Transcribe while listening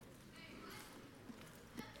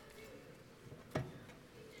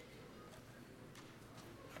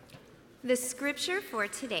The scripture for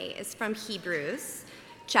today is from Hebrews,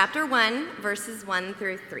 chapter 1, verses 1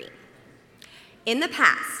 through 3. In the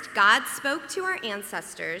past, God spoke to our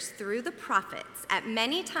ancestors through the prophets at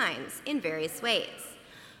many times in various ways.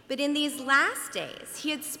 But in these last days,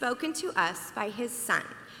 he had spoken to us by his Son,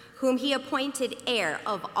 whom he appointed heir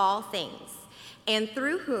of all things, and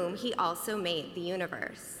through whom he also made the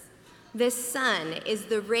universe. This Son is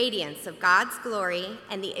the radiance of God's glory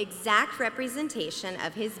and the exact representation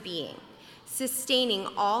of his being, sustaining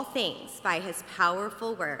all things by his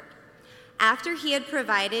powerful word. After he had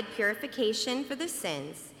provided purification for the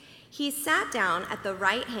sins, he sat down at the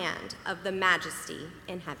right hand of the Majesty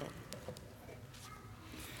in heaven.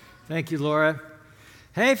 Thank you, Laura.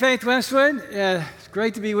 Hey, Faith Westwood. It's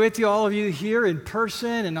great to be with you, all of you here in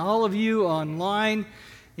person and all of you online.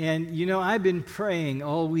 And, you know, I've been praying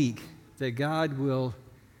all week that God will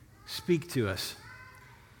speak to us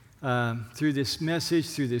through this message,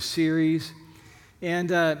 through this series.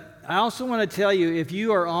 And I also want to tell you, if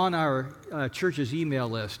you are on our church's email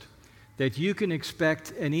list, that you can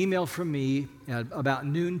expect an email from me at about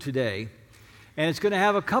noon today. And it's going to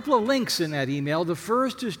have a couple of links in that email. The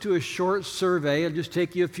first is to a short survey. It'll just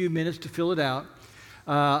take you a few minutes to fill it out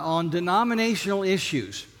on denominational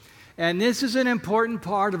issues. And this is an important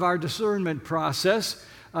part of our discernment process.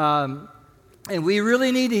 And we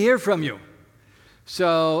really need to hear from you.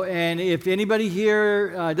 So, and if anybody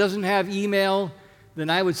here doesn't have email, then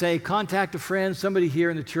I would say contact a friend, somebody here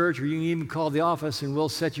in the church, or you can even call the office and we'll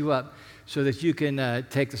set you up so that you can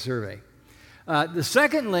take the survey. The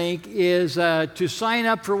second link is to sign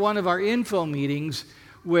up for one of our info meetings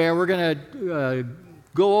where we're going to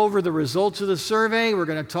go over the results of the survey. We're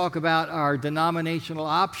going to talk about our denominational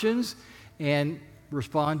options and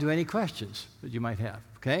respond to any questions that you might have.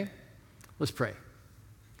 Okay? Let's pray.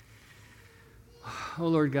 Oh,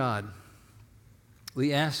 Lord God,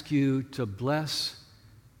 we ask you to bless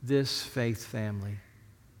this faith family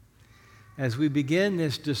as we begin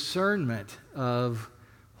this discernment of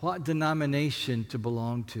what denomination to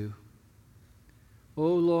belong to.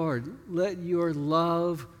 Oh, Lord, let your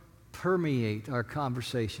love permeate our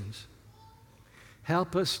conversations.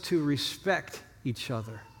 Help us to respect each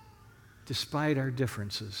other despite our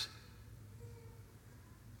differences.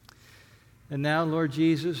 And now, Lord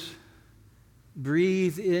Jesus,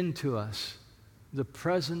 breathe into us the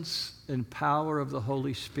presence and power of the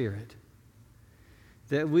Holy Spirit,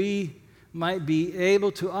 that we might be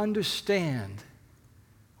able to understand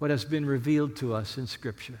what has been revealed to us in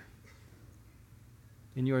Scripture.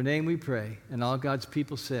 In your name we pray, and all God's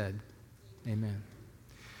people said, amen.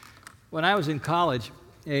 When I was in college,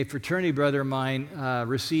 a fraternity brother of mine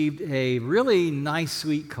received a really nice,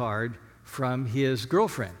 sweet card from his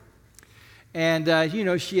girlfriend. And,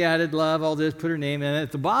 she added love, all this, put her name in it.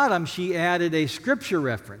 At the bottom, she added a scripture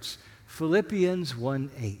reference, Philippians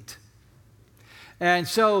 1:8. And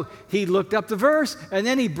so he looked up the verse, and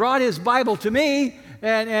then he brought his Bible to me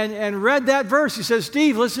and read that verse. He says,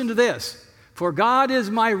 Steve, listen to this. For God is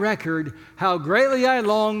my record, how greatly I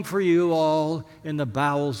long for you all in the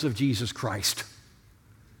bowels of Jesus Christ.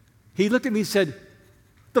 He looked at me and said,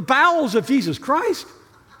 the bowels of Jesus Christ?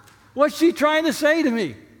 What's she trying to say to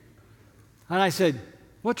me? And I said,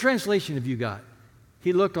 what translation have you got?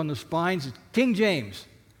 He looked on the spines, King James.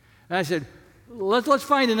 And I said, let's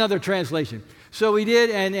find another translation. So we did,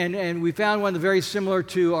 and we found one very similar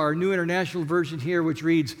to our New International Version here, which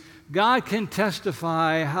reads, God can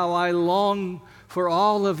testify how I long for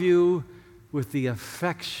all of you with the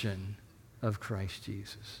affection of Christ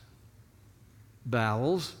Jesus.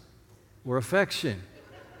 Bowels or affection?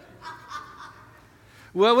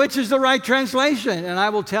 Well, which is the right translation? And I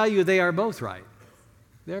will tell you they are both right.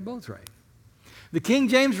 They're both right. The King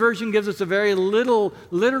James Version gives us a very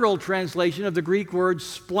literal translation of the Greek word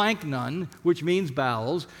splanknon, which means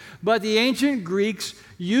bowels. But the ancient Greeks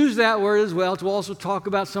used that word as well to also talk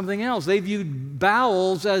about something else. They viewed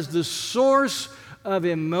bowels as the source of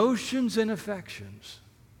emotions and affections.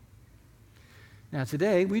 Now,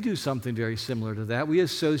 today, we do something very similar to that. We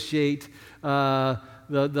associate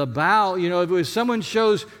the bowel, if someone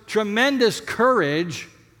shows tremendous courage,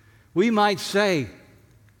 we might say,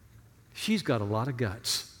 she's got a lot of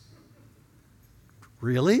guts.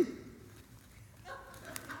 Really?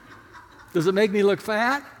 Does it make me look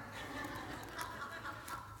fat?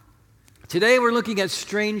 Today we're looking at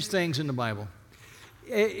strange things in the Bible.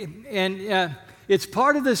 And it's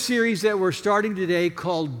part of the series that we're starting today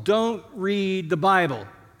called Don't Read the Bible.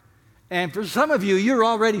 And for some of you, you're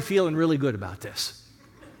already feeling really good about this.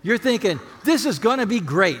 You're thinking, this is going to be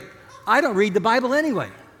great. I don't read the Bible anyway.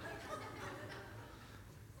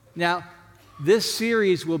 Now, This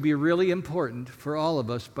series will be really important for all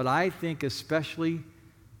of us, but I think especially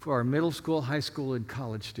for our middle school, high school, and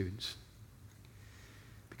college students.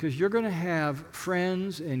 Because you're going to have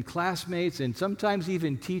friends and classmates and sometimes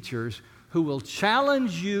even teachers who will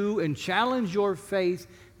challenge you and challenge your faith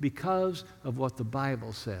because of what the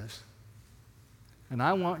Bible says. And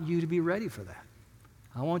I want you to be ready for that.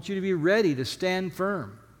 I want you to be ready to stand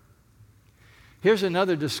firm. Here's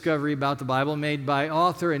another discovery about the Bible made by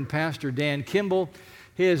author and pastor Dan Kimball.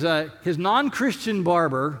 His non-Christian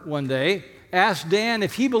barber one day asked Dan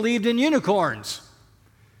if he believed in unicorns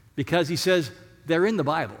because he says they're in the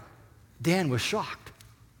Bible. Dan was shocked.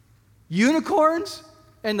 Unicorns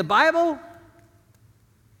in the Bible?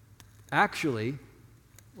 Actually,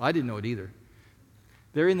 I didn't know it either.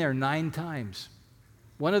 They're in there 9 times.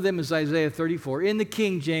 One of them is Isaiah 34. In the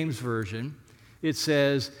King James Version, it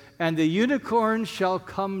says, "And the unicorn shall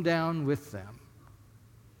come down with them."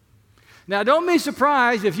 Now, don't be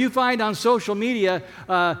surprised if you find on social media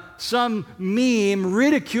some meme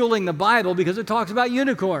ridiculing the Bible because it talks about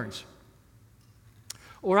unicorns.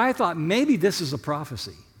 Or I thought maybe this is a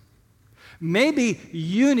prophecy. Maybe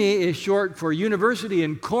uni is short for university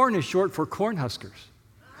and corn is short for cornhuskers.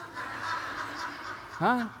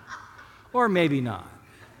 Huh? Or maybe not.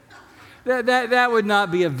 That would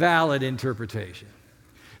not be a valid interpretation.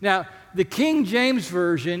 Now, the King James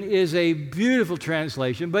Version is a beautiful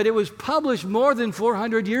translation, but it was published more than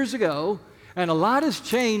 400 years ago, and a lot has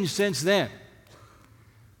changed since then.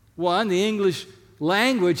 One, the English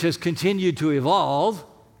language has continued to evolve.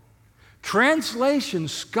 Translation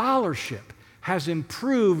scholarship has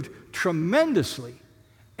improved tremendously,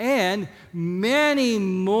 and many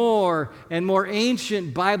more and more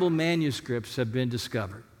ancient Bible manuscripts have been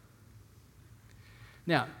discovered.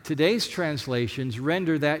 Now, today's translations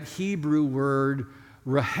render that Hebrew word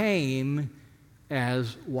rahaim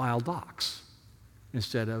as wild ox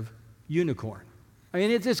instead of unicorn. I mean,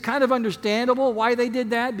 it's kind of understandable why they did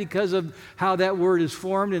that because of how that word is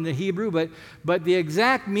formed in the Hebrew, but the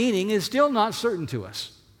exact meaning is still not certain to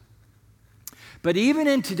us. But even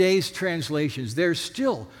in today's translations, there's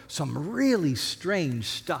still some really strange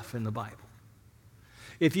stuff in the Bible.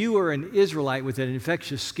 If you were an Israelite with an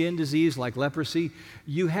infectious skin disease like leprosy,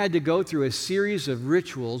 you had to go through a series of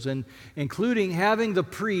rituals, including having the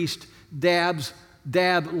priest dab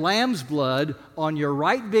lamb's blood on your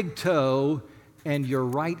right big toe and your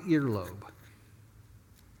right earlobe.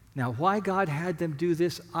 Now, why God had them do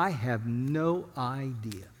this, I have no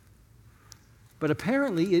idea. But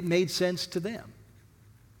apparently it made sense to them.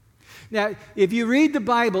 Now, if you read the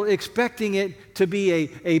Bible expecting it to be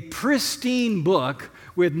a pristine book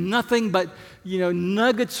with nothing but,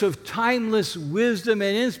 nuggets of timeless wisdom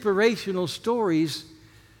and inspirational stories,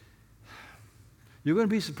 you're going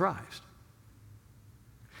to be surprised.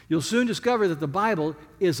 You'll soon discover that the Bible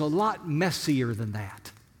is a lot messier than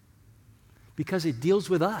that because it deals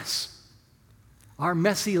with us, our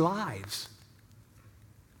messy lives.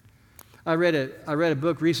 I read a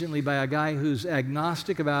book recently by a guy who's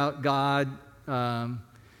agnostic about God.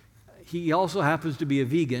 He also happens to be a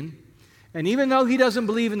vegan. And even though he doesn't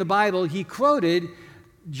believe in the Bible, he quoted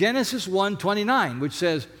Genesis 1:29, which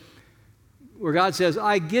says, where God says,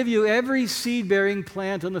 "I give you every seed-bearing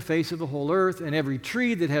plant on the face of the whole earth, and every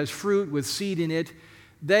tree that has fruit with seed in it,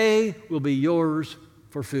 they will be yours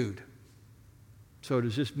for food." So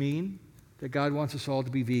does this mean that God wants us all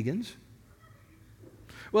to be vegans?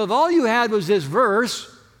 Well, if all you had was this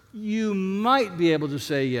verse, you might be able to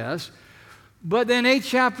say yes. But then 8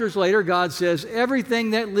 chapters later, God says,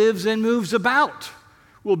 "Everything that lives and moves about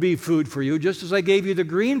will be food for you. Just as I gave you the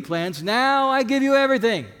green plants, now I give you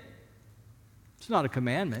everything." It's not a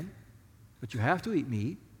commandment, but you have to eat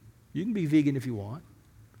meat. You can be vegan if you want.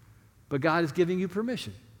 But God is giving you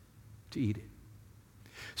permission to eat it.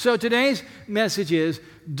 So today's message is,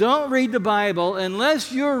 don't read the Bible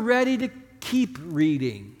unless you're ready to keep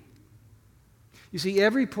reading. You see,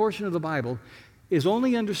 every portion of the Bible is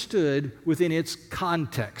only understood within its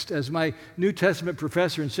context. As my New Testament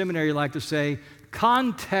professor in seminary liked to say,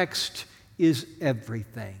 context is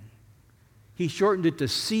everything. He shortened it to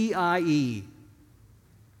CIE.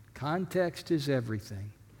 Context is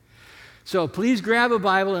everything. So please grab a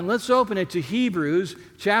Bible and let's open it to Hebrews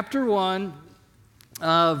chapter 1,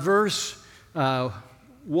 verse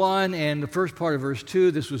 1 and the first part of verse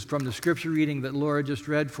 2. This was from the scripture reading that Laura just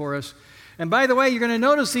read for us. And by the way, you're going to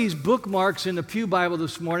notice these bookmarks in the Pew Bible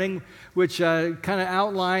this morning, which kind of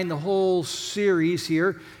outline the whole series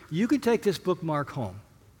here. You can take this bookmark home.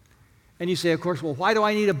 And you say, of course, well, why do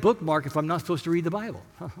I need a bookmark if I'm not supposed to read the Bible?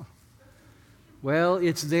 Well,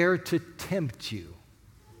 it's there to tempt you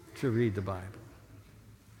to read the Bible.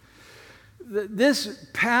 this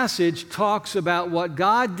passage talks about what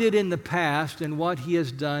God did in the past and what he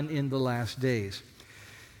has done in the last days.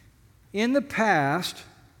 In the past,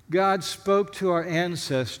 God spoke to our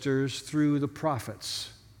ancestors through the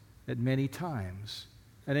prophets at many times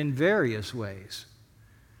and in various ways.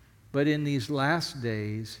 But in these last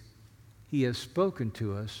days, he has spoken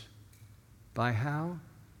to us by how?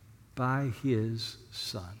 By his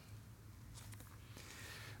Son.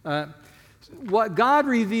 What God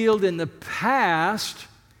revealed in the past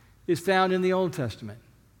is found in the Old Testament.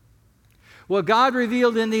 What God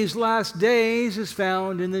revealed in these last days is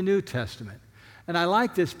found in the New Testament. And I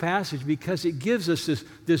like this passage because it gives us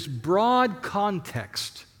this broad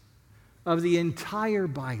context of the entire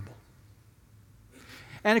Bible.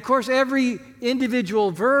 And of course, every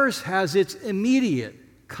individual verse has its immediate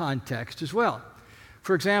context as well.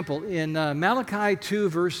 For example, in Malachi 2,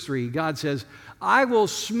 verse 3, God says, I will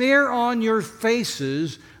smear on your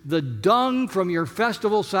faces the dung from your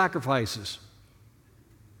festival sacrifices.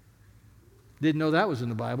 Didn't know that was in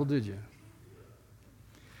the Bible, did you?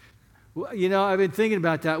 Well, you know, I've been thinking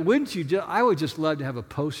about that. Wouldn't you? I would just love to have a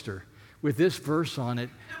poster with this verse on it,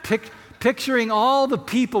 picturing all the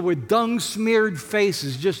people with dung-smeared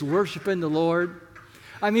faces just worshiping the Lord.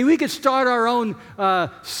 I mean, we could start our own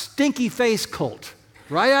stinky face cult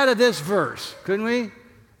right out of this verse, couldn't we?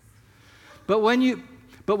 But when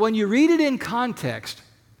you read it in context,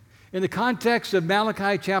 in the context of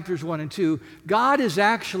Malachi chapters 1 and 2, God is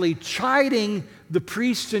actually chiding the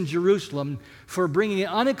priests in Jerusalem for bringing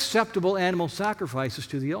unacceptable animal sacrifices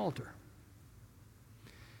to the altar.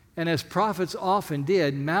 And as prophets often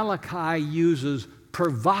did, Malachi uses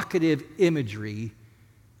provocative imagery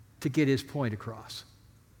to get his point across.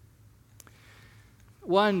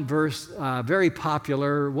 One verse, very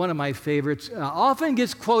popular, one of my favorites, often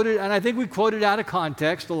gets quoted, and I think we quote it out of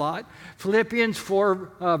context a lot, Philippians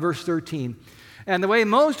 4, verse 13. And the way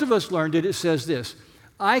most of us learned it, it says this,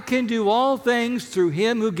 I can do all things through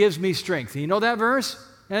him who gives me strength. You know that verse?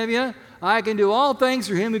 Any of you? I can do all things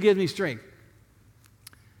through him who gives me strength.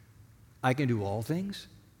 I can do all things?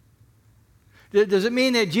 Does it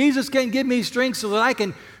mean that Jesus can give me strength so that I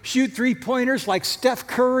can shoot three-pointers like Steph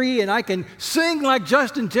Curry and I can sing like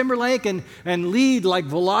Justin Timberlake and lead like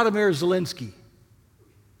Volodymyr Zelensky?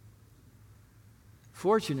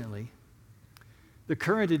 Fortunately, the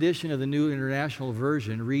current edition of the New International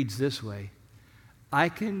Version reads this way, I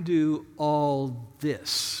can do all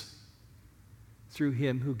this through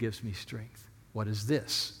him who gives me strength. What is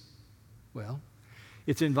this? Well,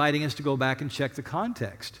 it's inviting us to go back and check the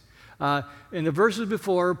context. In the verses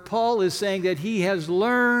before, Paul is saying that he has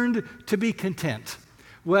learned to be content,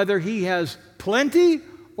 whether he has plenty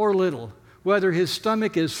or little, whether his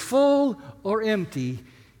stomach is full or empty,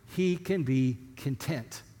 he can be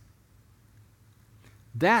content.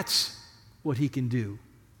 That's what he can do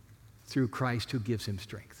through Christ who gives him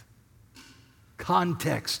strength.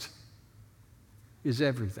 Context is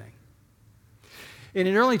everything. In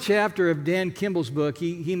an early chapter of Dan Kimball's book,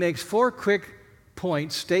 he makes 4 quick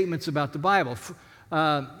points, statements about the Bible.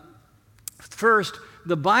 First,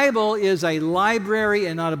 the Bible is a library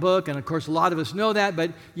and not a book, and of course a lot of us know that,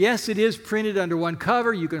 but yes, it is printed under one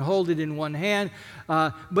cover. You can hold it in one hand,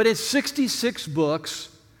 but it's 66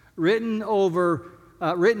 books written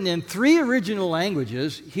in 3 original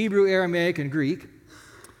languages, Hebrew, Aramaic, and Greek,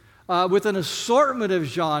 with an assortment of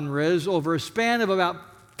genres over a span of about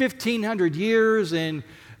 1,500 years and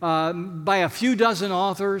by a few dozen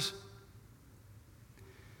authors.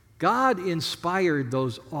 God inspired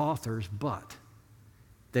those authors, but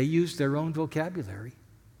they used their own vocabulary.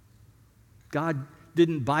 God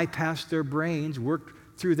didn't bypass their brains,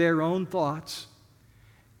 worked through their own thoughts,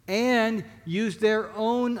 and used their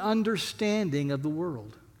own understanding of the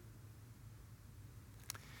world.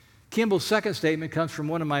 Kimball's second statement comes from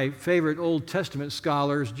one of my favorite Old Testament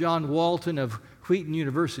scholars, John Walton of Wheaton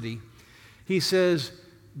University. He says,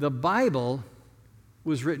 the Bible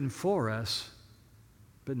was written for us,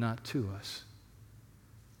 but not to us.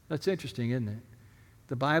 That's interesting, isn't it?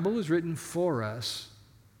 The Bible was written for us,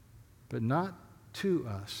 but not to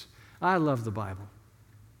us. I love the Bible.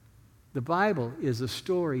 The Bible is a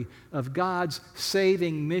story of God's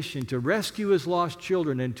saving mission to rescue his lost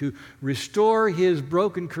children and to restore his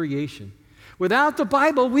broken creation. Without the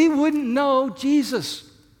Bible, we wouldn't know Jesus.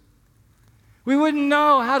 We wouldn't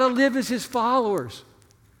know how to live as his followers.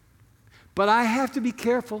 But I have to be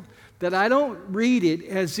careful that I don't read it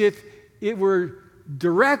as if it were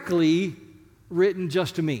directly written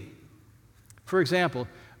just to me. For example,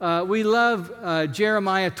 we love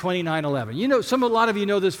Jeremiah 29:11. You know, a lot of you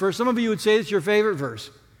know this verse. Some of you would say it's your favorite verse.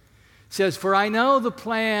 It says, "For I know the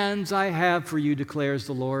plans I have for you, declares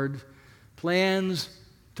the Lord, plans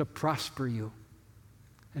to prosper you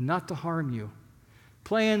and not to harm you,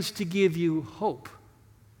 plans to give you hope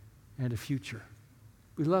and a future.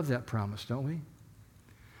 We love that promise, don't we?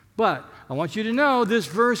 But I want you to know this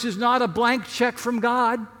verse is not a blank check from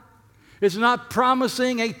God. It's not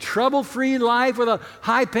promising a trouble-free life with a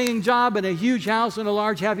high-paying job and a huge house and a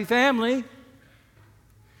large, happy family.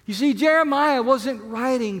 You see, Jeremiah wasn't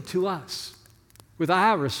writing to us with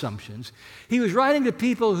our assumptions. He was writing to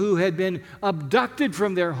people who had been abducted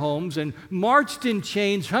from their homes and marched in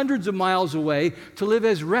chains hundreds of miles away to live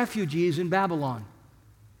as refugees in Babylon.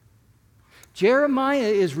 Jeremiah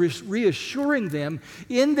is reassuring them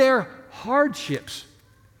in their hardships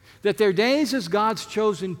that their days as God's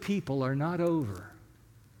chosen people are not over.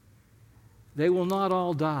 They will not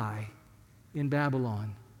all die in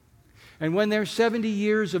Babylon. And when their 70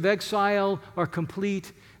 years of exile are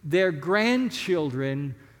complete, their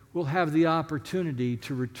grandchildren will have the opportunity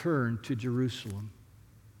to return to Jerusalem.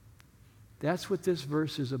 That's what this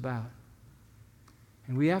verse is about.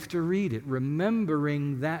 And we have to read it,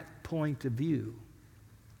 remembering that point of view.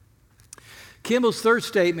 Kimball's third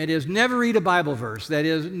statement is never read a Bible verse. That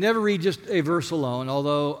is, never read just a verse alone,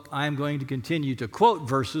 although I'm going to continue to quote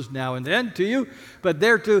verses now and then to you, but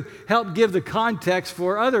they're to help give the context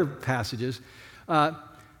for other passages.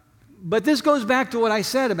 But this goes back to what I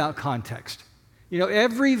said about context. You know,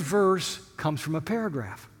 every verse comes from a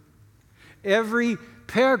paragraph. Every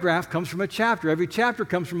paragraph comes from a chapter. Every chapter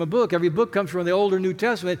comes from a book. Every book comes from the Old or New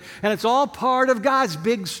Testament, and it's all part of God's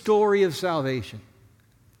big story of salvation.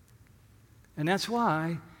 And that's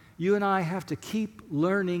why you and I have to keep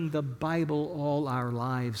learning the Bible all our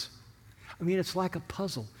lives. I mean, it's like a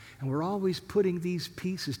puzzle, and we're always putting these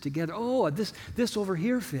pieces together. Oh, this over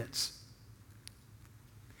here fits.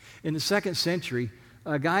 In the 2nd century,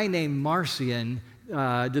 a guy named Marcion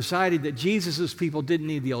decided that Jesus' people didn't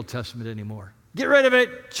need the Old Testament anymore. Get rid of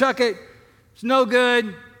it, chuck it, it's no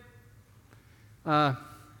good. And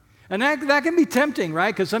that can be tempting,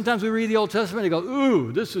 right? Because sometimes we read the Old Testament and go,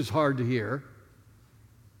 ooh, this is hard to hear.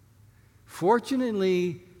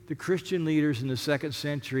 Fortunately, the Christian leaders in the 2nd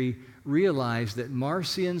century realized that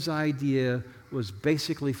Marcion's idea was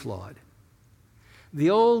basically flawed. The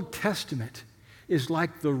Old Testament is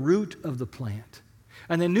like the root of the plant.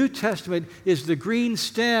 And the New Testament is the green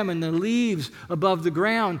stem and the leaves above the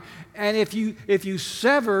ground. And if you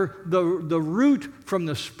sever the root from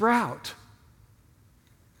the sprout,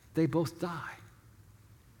 they both die.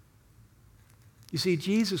 You see,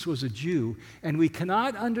 Jesus was a Jew, and we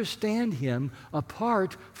cannot understand him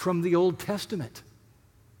apart from the Old Testament.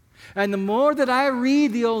 And the more that I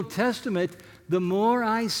read the Old Testament, the more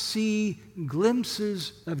I see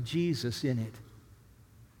glimpses of Jesus in it.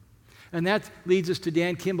 And that leads us to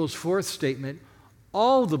Dan Kimball's fourth statement.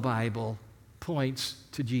 All the Bible points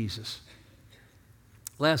to Jesus.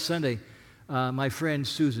 Last Sunday, my friend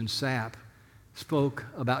Susan Sapp spoke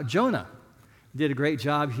about Jonah. Did a great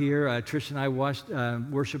job here. Trish and I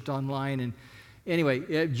worshiped online. And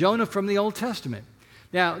anyway, Jonah from the Old Testament.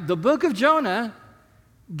 Now, the book of Jonah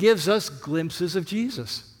gives us glimpses of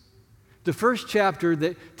Jesus. The first chapter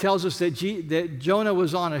that tells us that Jonah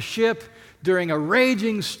was on a ship during a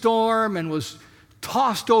raging storm and was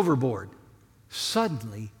tossed overboard.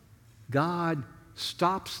 Suddenly, God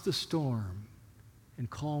stops the storm and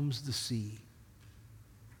calms the sea.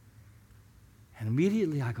 And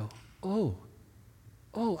immediately I go, oh,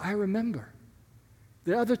 I remember.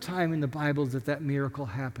 The other time in the Bible that miracle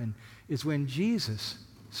happened is when Jesus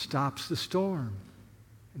stops the storm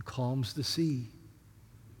and calms the sea.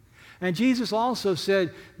 And Jesus also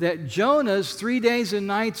said that Jonah's 3 days and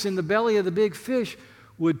nights in the belly of the big fish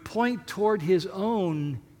would point toward his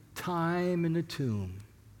own time in the tomb.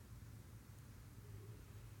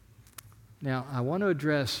 Now, I want to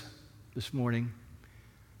address this morning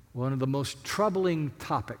one of the most troubling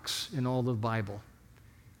topics in all the Bible,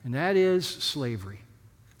 and that is slavery.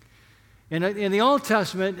 In the Old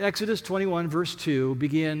Testament, Exodus 21, verse 2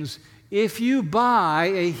 begins, if you buy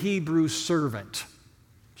a Hebrew servant.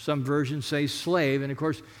 Some versions say slave, and of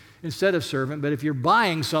course, instead of servant, but if you're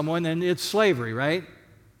buying someone, then it's slavery, right?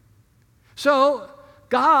 So,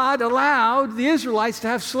 God allowed the Israelites to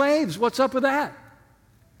have slaves. What's up with that?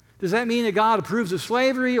 Does that mean that God approves of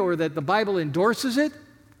slavery or that the Bible endorses it?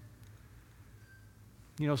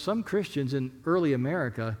 You know, some Christians in early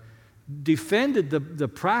America defended the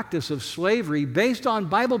practice of slavery based on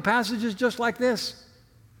Bible passages just like this.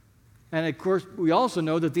 And of course, we also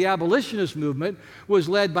know that the abolitionist movement was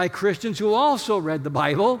led by Christians who also read the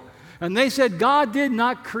Bible, and they said God did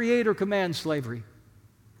not create or command slavery.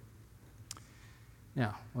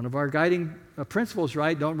 Now, one of our guiding principles,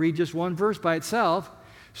 right? Don't read just one verse by itself.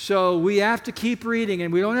 So we have to keep reading,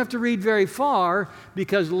 and we don't have to read very far,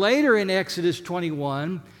 because later in Exodus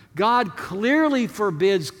 21, God clearly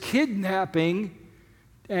forbids kidnapping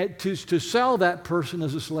to sell that person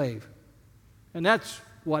as a slave. And that's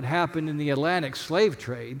what happened in the Atlantic slave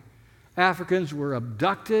trade. Africans were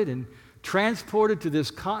abducted and transported to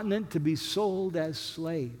this continent to be sold as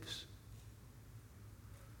slaves.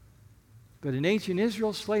 But in ancient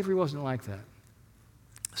Israel, slavery wasn't like that.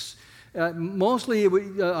 Mostly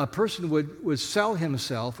a person would sell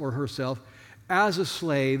himself or herself as a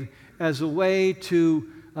slave as a way to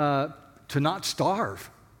not starve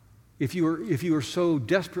if you were so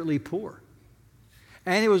desperately poor.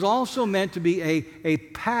 And it was also meant to be a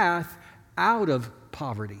path out of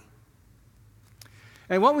poverty.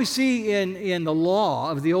 And what we see in the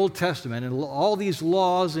law of the Old Testament, and all these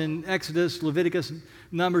laws in Exodus, Leviticus,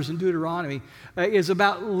 Numbers, and Deuteronomy, is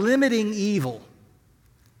about limiting evil.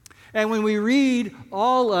 And when we read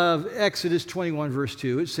all of Exodus 21, verse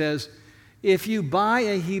 2, it says, if you buy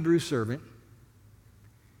a Hebrew servant,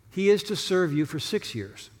 he is to serve you for 6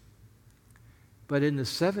 years. But in the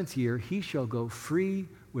 7th year, he shall go free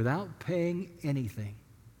without paying anything.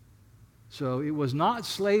 So it was not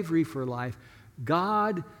slavery for life.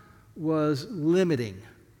 God was limiting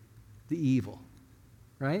the evil,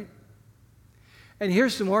 right? And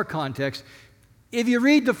here's some more context. If you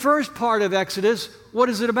read the first part of Exodus, what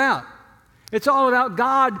is it about? It's all about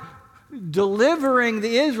God delivering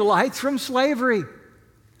the Israelites from slavery.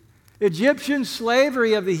 Egyptian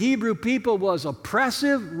slavery of the Hebrew people was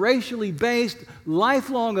oppressive, racially based,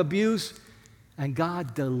 lifelong abuse, and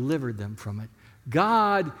God delivered them from it.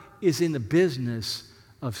 God is in the business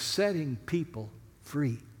of setting people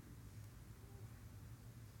free.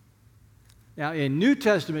 Now, in New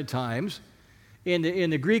Testament times, in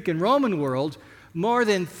the Greek and Roman world, more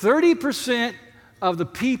than 30% of the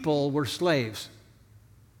people were slaves.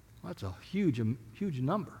 Well, that's a huge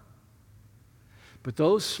number. But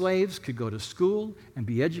those slaves could go to school and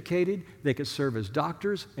be educated. They could serve as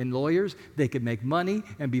doctors and lawyers. They could make money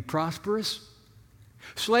and be prosperous.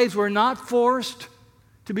 Slaves were not forced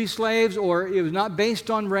to be slaves, or it was not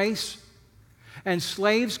based on race. And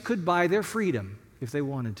slaves could buy their freedom if they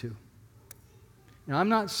wanted to. Now, I'm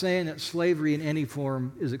not saying that slavery in any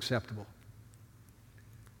form is acceptable.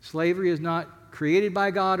 Slavery is not created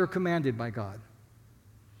by God or commanded by God.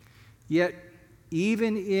 Yet,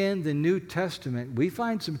 even in the New Testament, we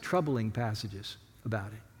find some troubling passages about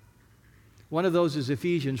it. One of those is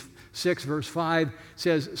Ephesians 6, verse 5,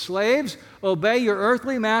 says, slaves, obey your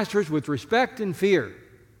earthly masters with respect and fear.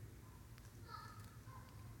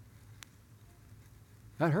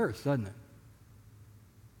 That hurts, doesn't it?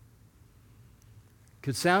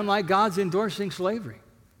 Could sound like God's endorsing slavery.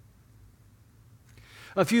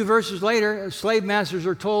 A few verses later, slave masters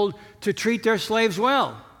are told to treat their slaves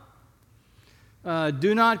well.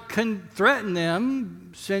 Do not threaten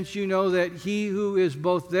them, since you know that he who is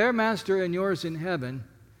both their master and yours in heaven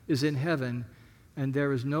is in heaven, and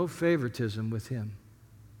there is no favoritism with him.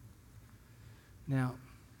 Now,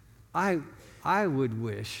 I would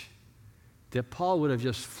wish that Paul would have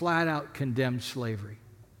just flat out condemned slavery.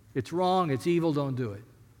 It's wrong, it's evil, don't do it.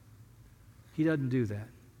 He doesn't do that.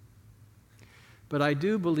 But I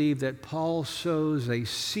do believe that Paul sows a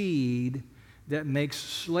seed that makes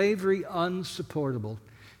slavery unsupportable.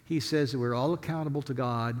 He says that we're all accountable to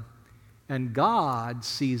God, and God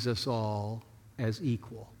sees us all as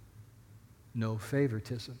equal. No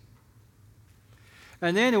favoritism.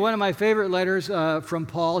 And then in one of my favorite letters from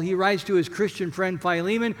Paul, he writes to his Christian friend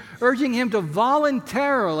Philemon, urging him to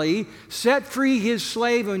voluntarily set free his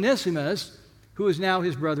slave Onesimus, who is now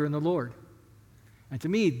his brother in the Lord. And to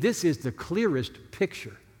me, this is the clearest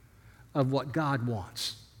picture of what God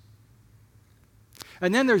wants.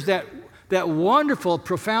 And then there's that wonderful,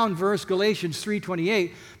 profound verse, Galatians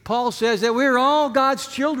 3:28. Paul says that we're all God's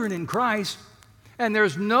children in Christ, and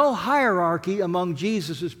there's no hierarchy among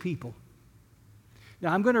Jesus' people.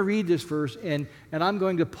 Now, I'm going to read this verse, and I'm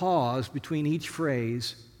going to pause between each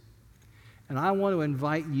phrase, and I want to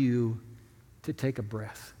invite you to take a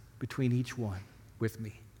breath between each one with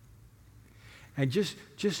me. And just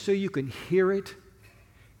so you can hear it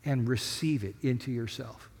and receive it into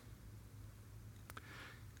yourself.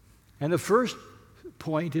 And the first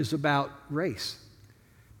point is about race.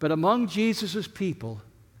 But among Jesus' people,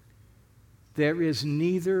 there is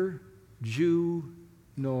neither Jew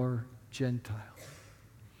nor Gentile.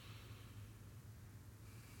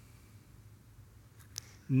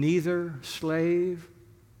 Neither slave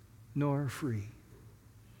nor free.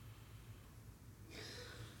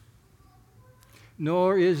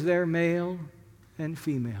 Nor is there male and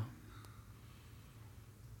female.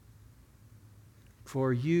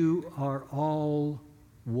 for you are all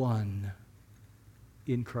one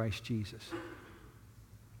in Christ Jesus.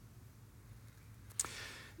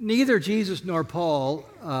 Neither Jesus nor Paul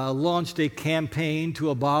launched a campaign to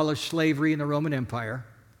abolish slavery in the Roman Empire,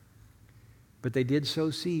 but they did sow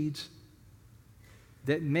seeds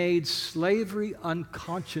that made slavery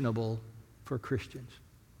unconscionable for Christians.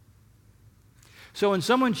 So when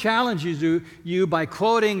someone challenges you by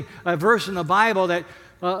quoting a verse in the Bible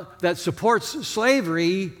that supports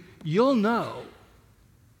slavery, you'll know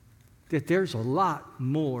that there's a lot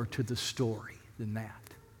more to the story than that.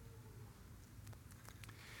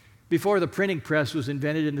 Before the printing press was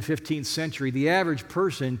invented in the 15th century, the average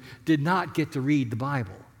person did not get to read the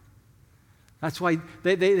Bible. That's why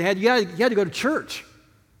you had to go to church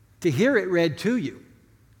to hear it read to you.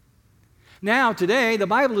 Now, today, the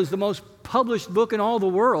Bible is the most published book in all the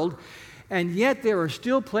world, and yet there are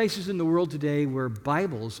still places in the world today where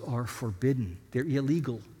Bibles are forbidden. They're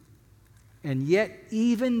illegal. And yet,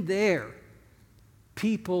 even there,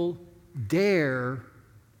 people dare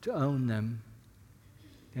to own them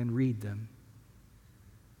and read them.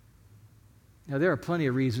 Now, there are plenty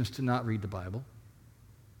of reasons to not read the Bible.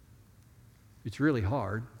 It's really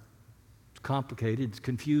hard. It's complicated. It's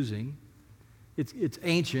confusing. It's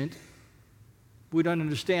ancient. We don't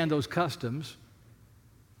understand those customs.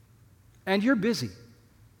 And you're busy.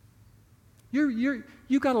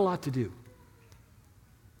 You've got a lot to do.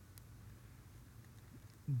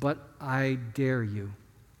 But I dare you.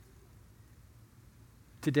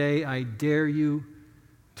 Today, I dare you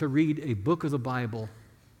to read a book of the Bible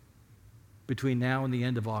between now and the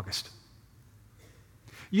end of August.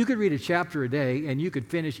 You could read a chapter a day, and you could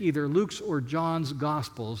finish either Luke's or John's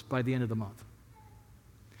Gospels by the end of the month.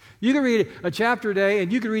 You could read a chapter a day,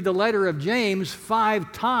 and you could read the letter of James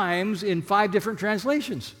 5 times in 5 different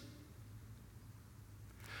translations.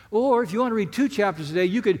 Or if you want to read 2 chapters a day,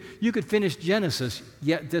 you could finish Genesis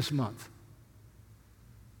yet this month.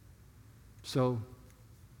 So,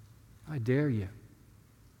 I dare you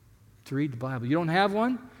to read the Bible. You don't have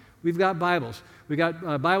one? We've got Bibles. We've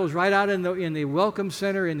got Bibles right out in the Welcome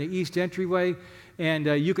Center in the East Entryway, and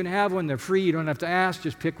you can have one. They're free. You don't have to ask.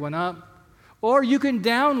 Just pick one up. Or you can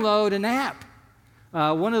download an app.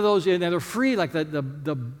 One of those, and they're free, like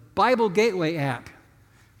the Bible Gateway app.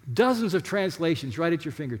 Dozens of translations right at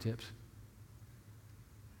your fingertips.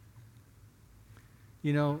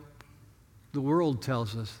 You know, the world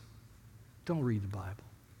tells us, don't read the Bible.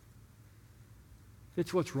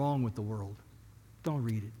 It's what's wrong with the world. Don't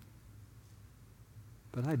read it.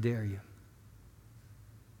 But I dare you.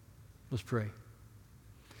 Let's pray.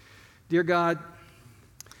 Dear God,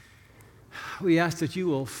 we ask that you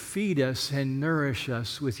will feed us and nourish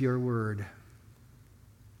us with your word.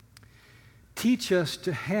 Teach us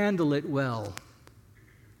to handle it well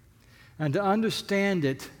and to understand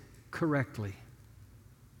it correctly.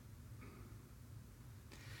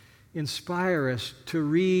 Inspire us to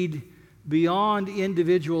read beyond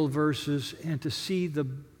individual verses and to see the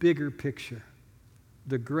bigger picture,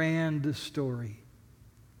 the grand story.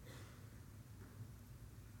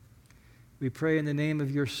 We pray in the name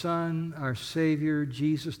of your Son, our Savior,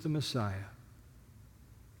 Jesus the Messiah.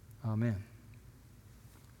 Amen.